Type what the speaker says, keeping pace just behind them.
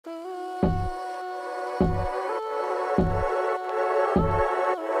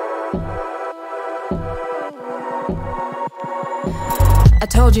I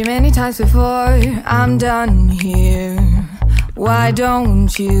told you many times before, I'm done here. Why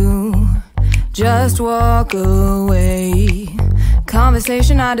don't you just walk away?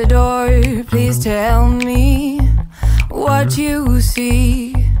 Conversation out the door, please tell me what you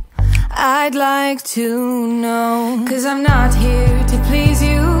see. I'd like to know. 'Cause I'm not here to please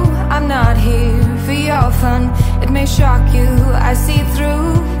you, I'm not here for your fun. It may shock you, I see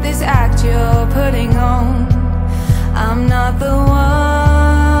through this act you're putting on. I'm not the one.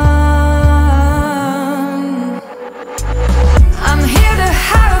 I'm here to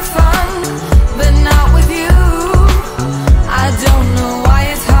have fun, but not with you. I don't know why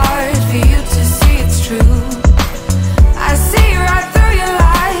it's hard for you to see it's true. I see right through your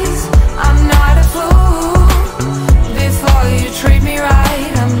lies, I'm not a fool. Before you treat me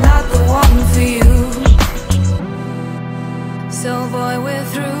right, I'm not the one for you. So boy, we're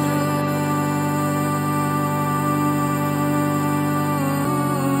through.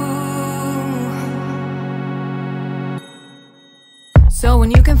 So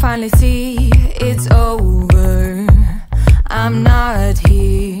when you can finally see it's over, I'm not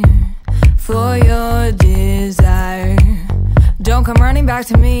here for your desire. Don't come running back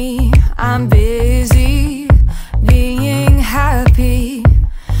to me, I'm busy being happy.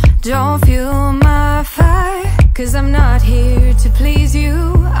 Don't fuel my fire, 'cause I'm not here to please you,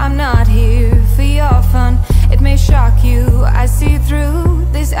 I'm not here for your fun. It may shock you, I see through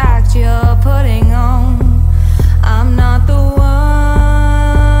this act you're putting on. I'm not the one.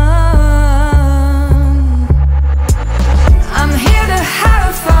 I'm here to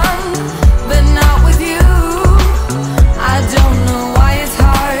have fun, but not with you. I don't know why it's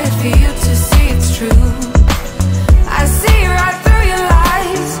hard for you to see it's true. I see right through your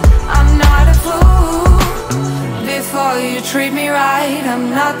lies, I'm not a fool. Before you treat me right, I'm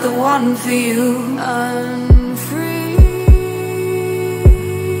not the one for you. Unfreeze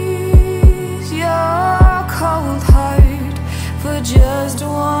your cold heart for just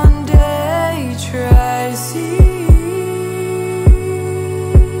one day. Try see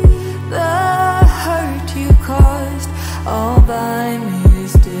the hurt you caused all by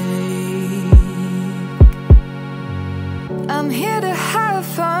mistake. I'm here to have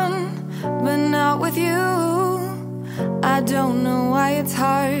fun, but not with you. I don't know why it's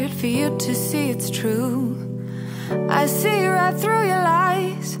hard for you to see it's true. I see right through your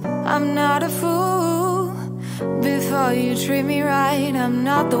lies, I'm not a fool. Before you treat me right, I'm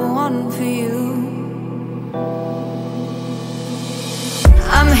not the one for you.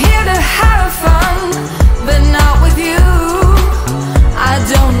 I'm here to have fun, but not with you.